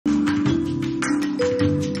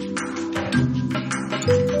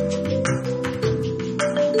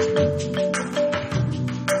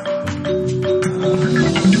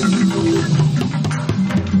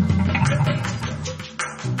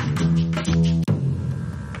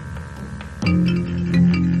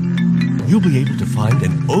you'll be able to find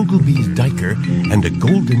an Ogilby's duiker and a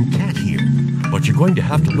golden cat here. But you're going to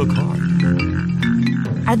have to look hard.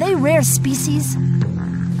 Are they rare species?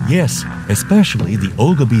 Yes, especially the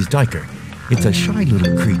Ogilby's duiker. It's a shy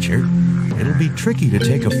little creature. It'll be tricky to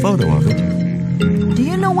take a photo of it. Do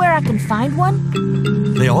you know where I can find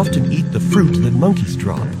one? They often eat the fruit that monkeys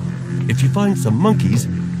drop. If you find some monkeys,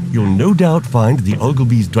 you'll no doubt find the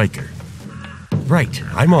Ogilby's duiker. Right,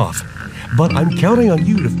 I'm off. But I'm counting on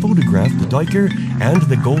you to photograph the duiker and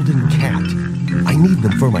the golden cat. I need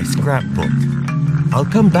them for my scrapbook. I'll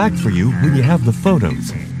come back for you when you have the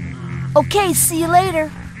photos. Okay, see you later.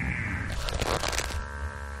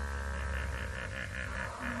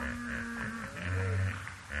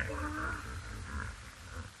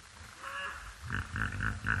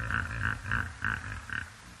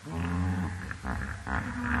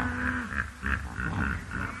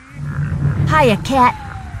 Hiya, cat.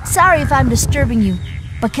 Sorry if I'm disturbing you,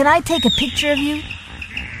 but can I take a picture of you?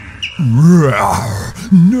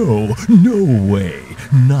 No, no way.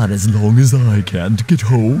 Not as long as I can't get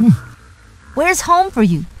home. Where's home for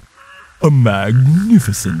you? A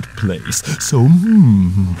magnificent place. So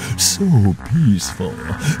peaceful.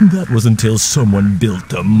 That was until someone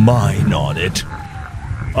built a mine on it.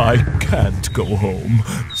 I can't go home,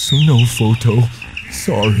 so no photo.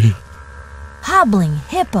 Sorry. Hobbling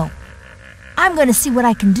hippo. I'm gonna see what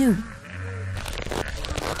I can do.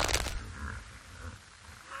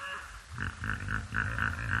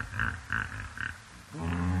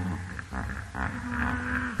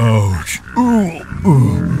 Ouch.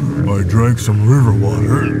 I drank some river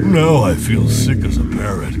water. Now I feel sick as a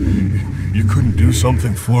parrot. You couldn't do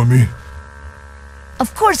something for me?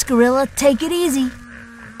 Of course, gorilla. Take it easy.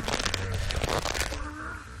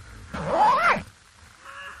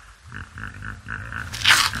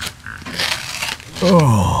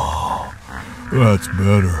 Oh, that's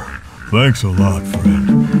better. Thanks a lot,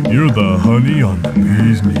 friend. You're the honey on the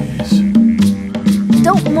bee's knees.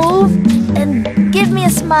 Don't move and give me a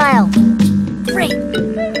smile. Great.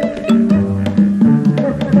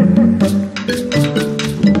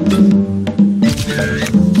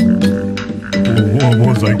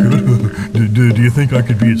 Was I good? Do you think I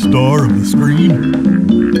could be a star of the screen?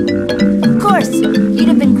 Of course. You'd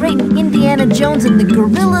have been great in Indiana Jones and the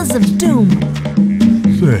Gorillas of Doom.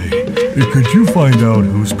 Say, could you find out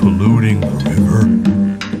who's polluting the river?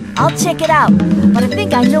 I'll check it out, but I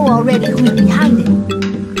think I know already who's behind it.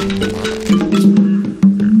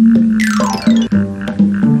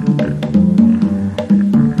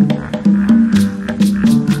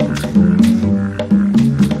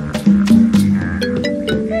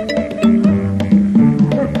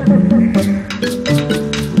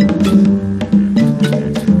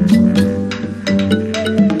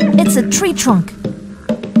 It's a tree trunk.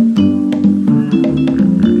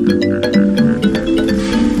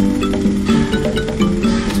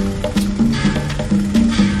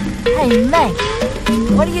 Hey, Mank,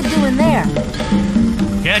 what are you doing there?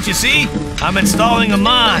 Can't you see? I'm installing a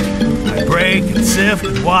mine. I break and sift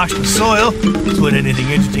and wash the soil, put anything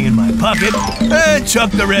interesting in my pocket, and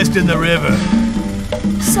chuck the rest in the river.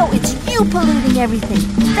 So it's you polluting everything.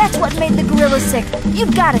 That's what made the gorilla sick.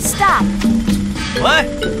 You've got to stop. What?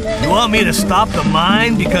 You want me to stop the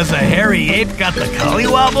mine because a hairy ape got the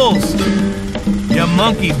collywobbles? Your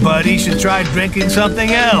monkey buddy should try drinking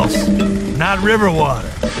something else, not river water.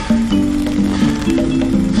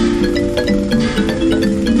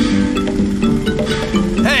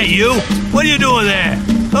 Hey, you! What are you doing there?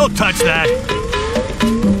 Don't touch that!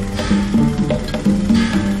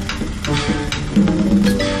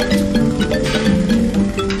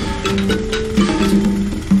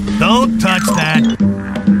 Don't touch that!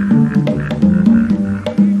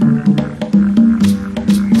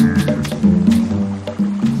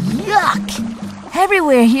 Yuck!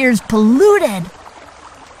 Everywhere here is polluted.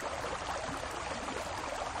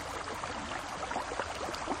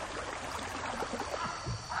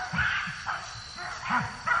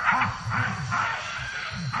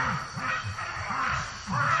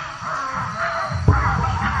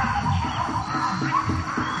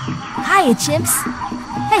 Hiya, chimps.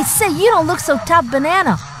 Hey, say, you don't look so top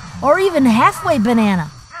banana, or even halfway banana.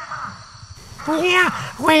 We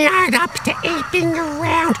aren't up to aping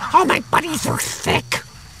around. All my buddies are sick.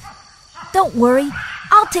 Don't worry,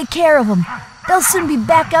 I'll take care of them. They'll soon be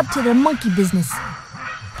back up to their monkey business.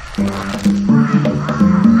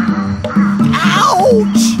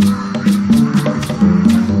 Ouch!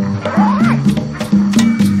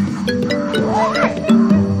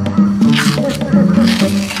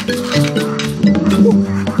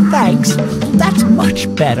 Thanks. That's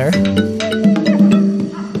much better.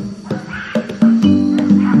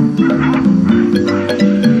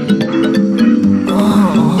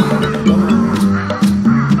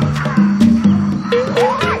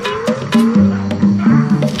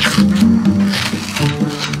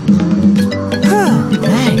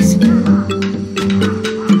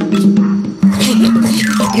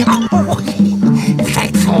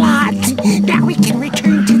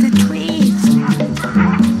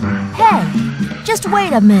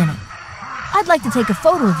 Wait a minute. I'd like to take a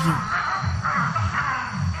photo of you.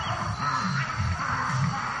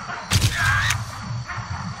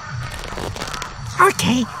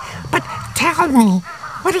 Okay, but tell me,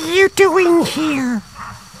 what are you doing here?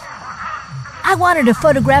 I wanted to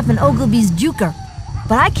photograph an Ogilby's Duiker,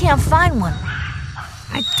 but I can't find one.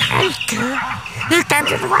 A Duiker? You've come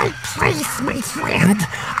to the right place, my friend.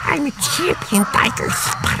 I'm a champion Duiker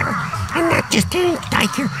spotter. I'm not just any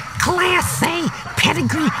Duiker. Class A,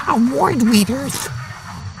 pedigree, award winners.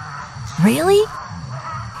 Really?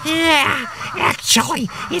 Yeah, actually,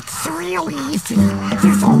 it's real easy.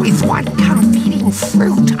 There's always one come feeding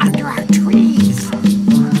fruit under our trees.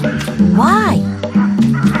 Why?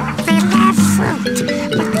 They love fruit,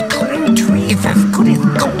 but they climb trees as good as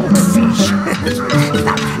goldfish.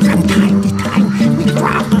 Now, from time to time, we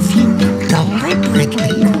drop a few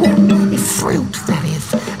deliberately. Fruit, that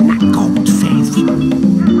is, not goldfish.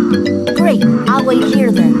 Great, I'll wait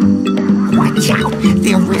here then. Watch out,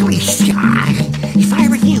 they're really shy. If I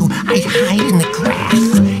were you, I'd hide in the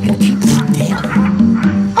grass and keep still.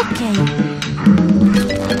 Okay.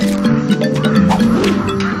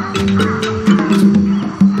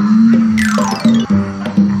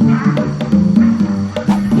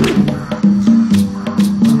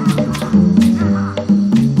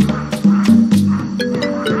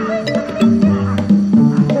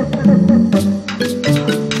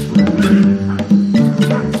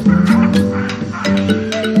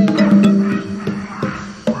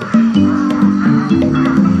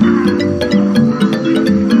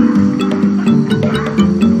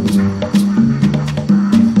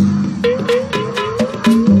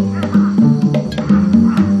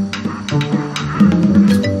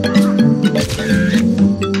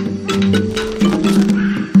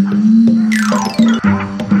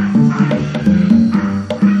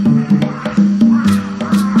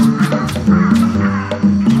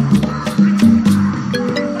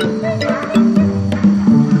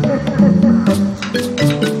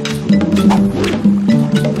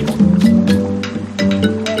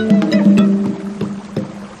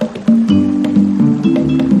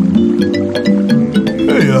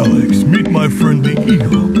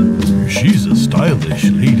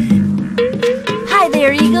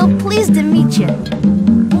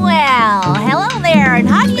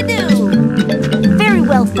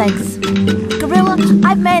 Thanks. Gorilla,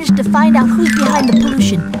 I've managed to find out who's behind the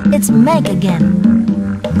pollution. It's Mank again.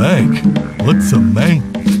 Mank? What's a Mank?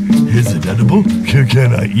 Is it edible?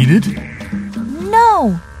 Can I eat it?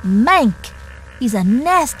 No, Mank. He's a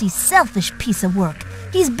nasty, selfish piece of work.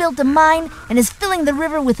 He's built a mine and is filling the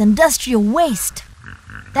river with industrial waste.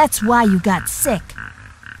 That's why you got sick.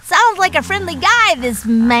 Sounds like a friendly guy, this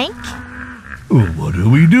Mank. What do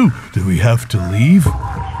we do? Do we have to leave?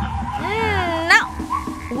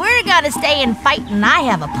 We're gonna stay and fight, and I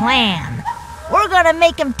have a plan. We're gonna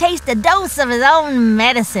make him taste a dose of his own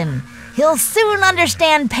medicine. He'll soon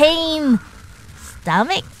understand pain.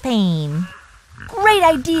 Stomach pain. Great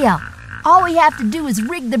idea. All we have to do is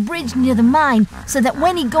rig the bridge near the mine so that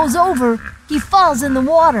when he goes over, he falls in the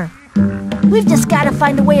water. We've just gotta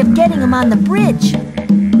find a way of getting him on the bridge.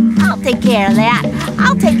 I'll take care of that.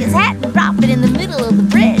 I'll take his hat and drop it in the middle of the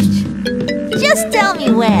bridge. Just tell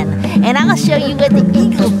me when, and I'll show you what the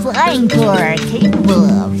Eagle Flying Corps are capable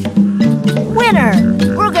of. Winner!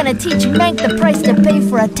 We're gonna teach Mank the price to pay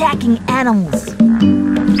for attacking animals.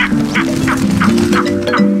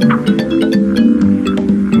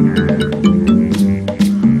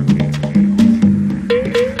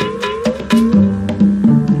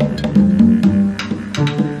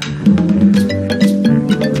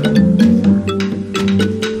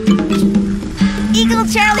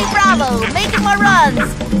 Charlie Bravo, making my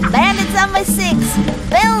runs. Bandits on my 6,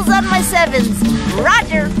 bells on my 7s.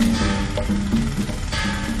 Roger.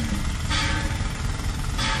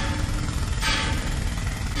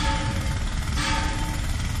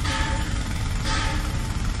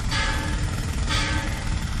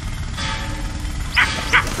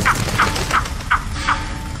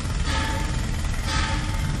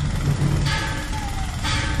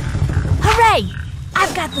 Hooray!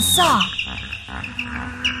 I've got the saw.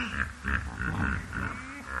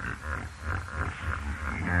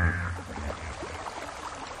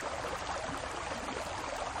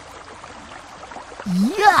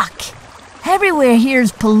 Yuck! Everywhere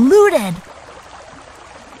here's polluted.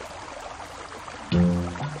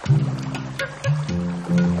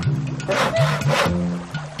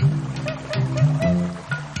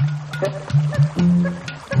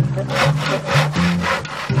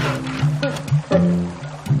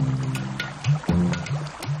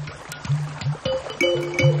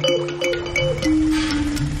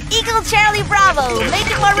 Eagle Charlie Bravo, make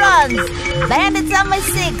my runs. Bandits on my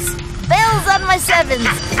 6. Bells on my 7s.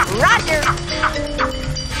 Roger.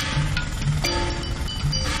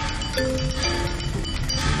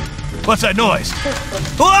 What's that noise?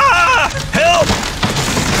 Ah! Help!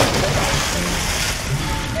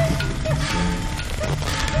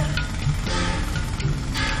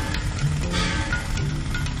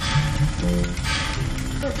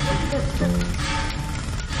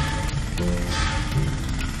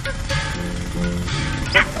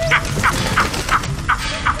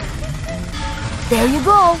 There you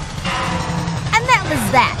go. And that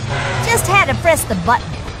was that. Just had to press the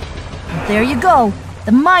button. There you go.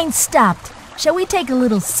 The mine stopped. Shall we take a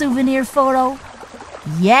little souvenir photo?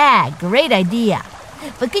 Yeah, great idea.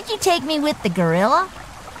 But could you take me with the gorilla?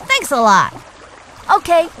 Thanks a lot.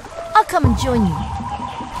 Okay, I'll come and join you.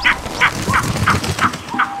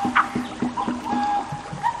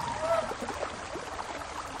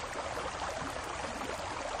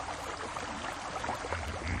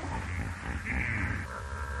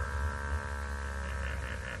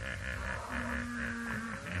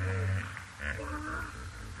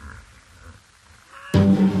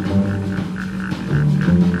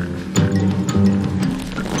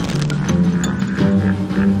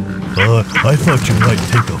 I thought you might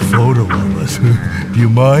take a photo of us. Do you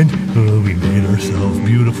mind? We made ourselves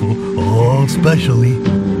beautiful, all specially.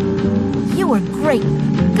 You were great.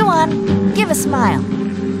 Go on, give a smile.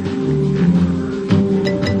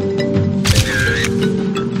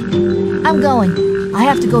 I'm going. I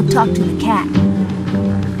have to go talk to the cat.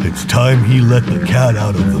 It's time he let the cat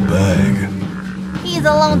out of the bag. He's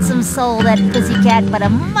a lonesome soul, that pussycat, but a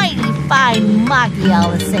mighty fine monkey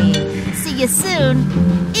all the same. See you soon.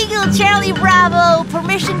 Eagle Charlie Bravo,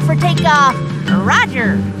 permission for takeoff.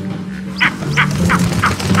 Roger.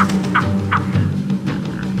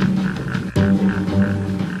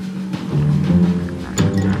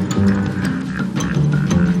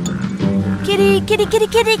 Kitty, kitty, kitty,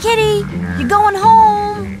 kitty, kitty. You're going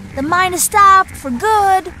home. The mine has stopped for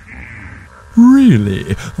good.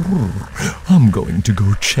 Really? I'm going to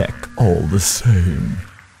go check all the same.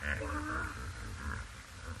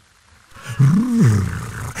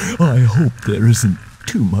 I hope there isn't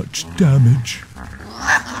too much damage.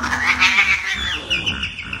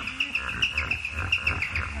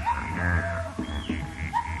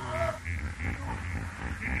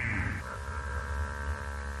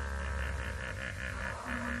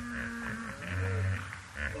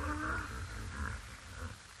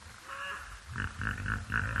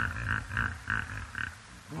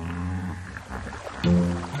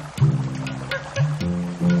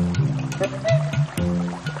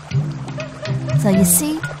 So you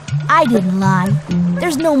see, I didn't lie.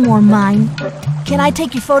 There's no more mine. Can I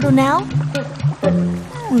take your photo now?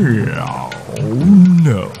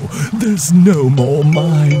 No, there's no more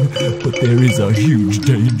mine, but there is a huge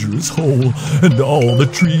dangerous hole, and all the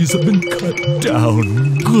trees have been cut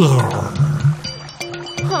down.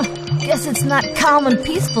 Huh, guess it's not calm and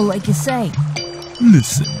peaceful like you say.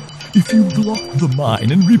 Listen, if you block the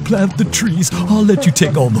mine and replant the trees, I'll let you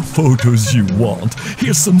take all the photos you want.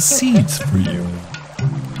 Here's some seeds for you.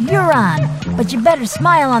 You're on, but you better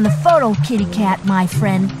smile on the photo, kitty cat, my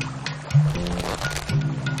friend.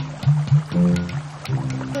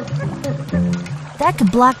 That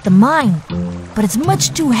could block the mine, but it's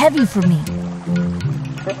much too heavy for me.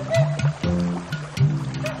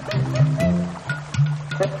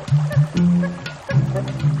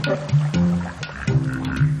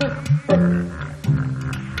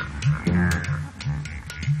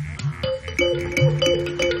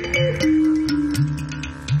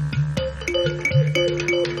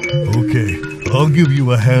 Okay, I'll give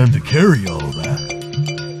you a hand to carry all that.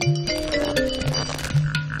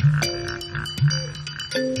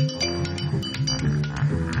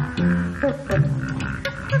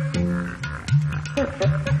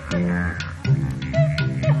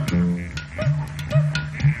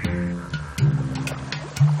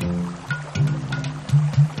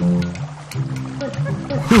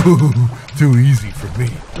 Too easy for me.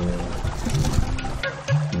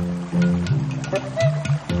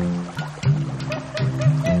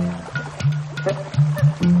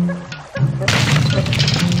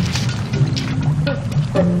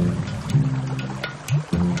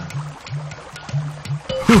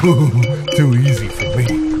 Too easy for me.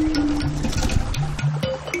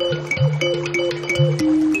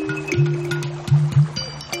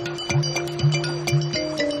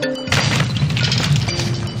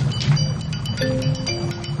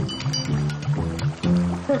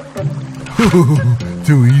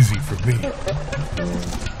 Too easy for me.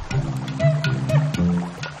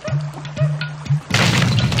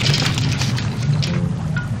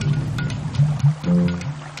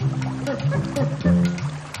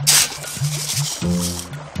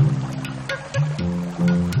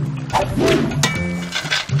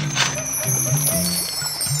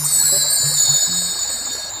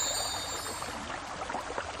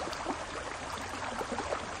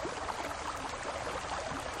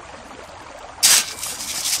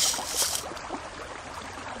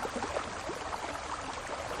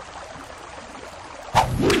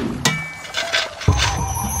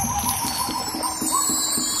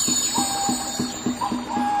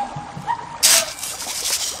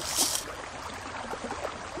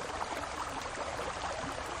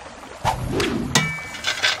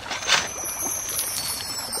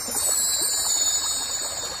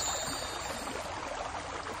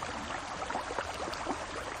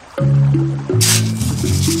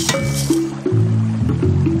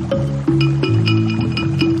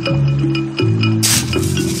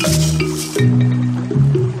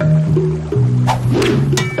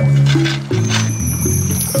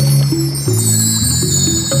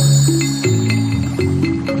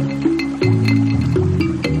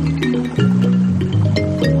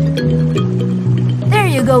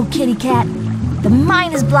 Go, kitty cat. The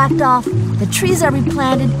mine is blocked off, the trees are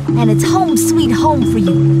replanted, and it's home sweet home for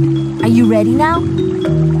you. Are you ready now?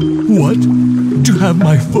 What? To have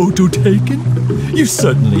my photo taken? You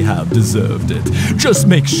certainly have deserved it. Just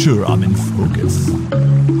make sure I'm in focus.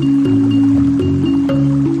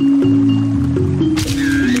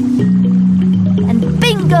 And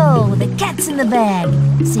bingo! The cat's in the bag.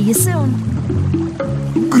 See you soon.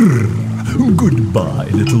 Grrr. Goodbye,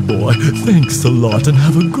 little boy. Thanks a lot and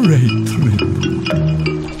have a great trip.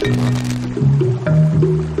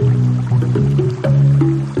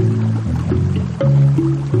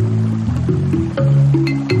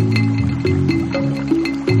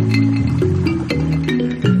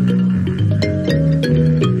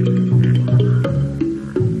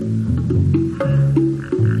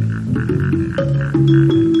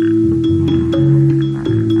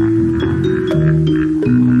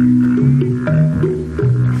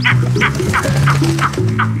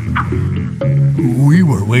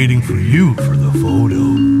 Waiting for you for the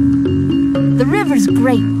photo. The river's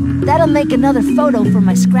great. That'll make another photo for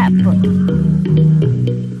my scrapbook.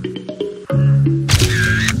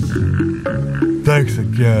 Thanks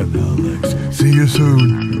again, Alex. See you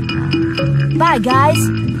soon. Bye, guys.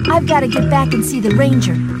 I've got to get back and see the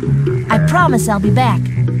ranger. I promise I'll be back.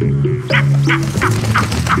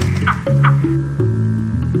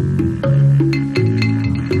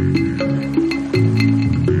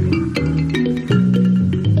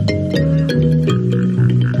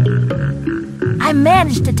 I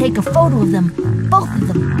managed to take a photo of them, both of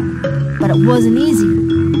them, but it wasn't easy.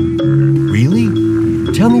 Really?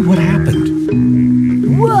 Tell me what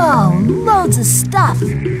happened. Whoa, loads of stuff.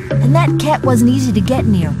 And that cat wasn't easy to get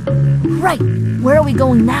near. Right, where are we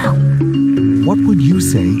going now? What would you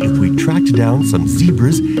say if we tracked down some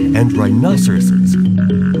zebras and rhinoceroses?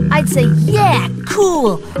 I'd say, yeah,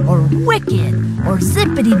 cool, or wicked, or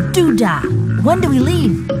zippity-doo-dah. When do we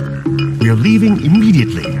leave? We're leaving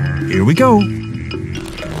immediately. Here we go.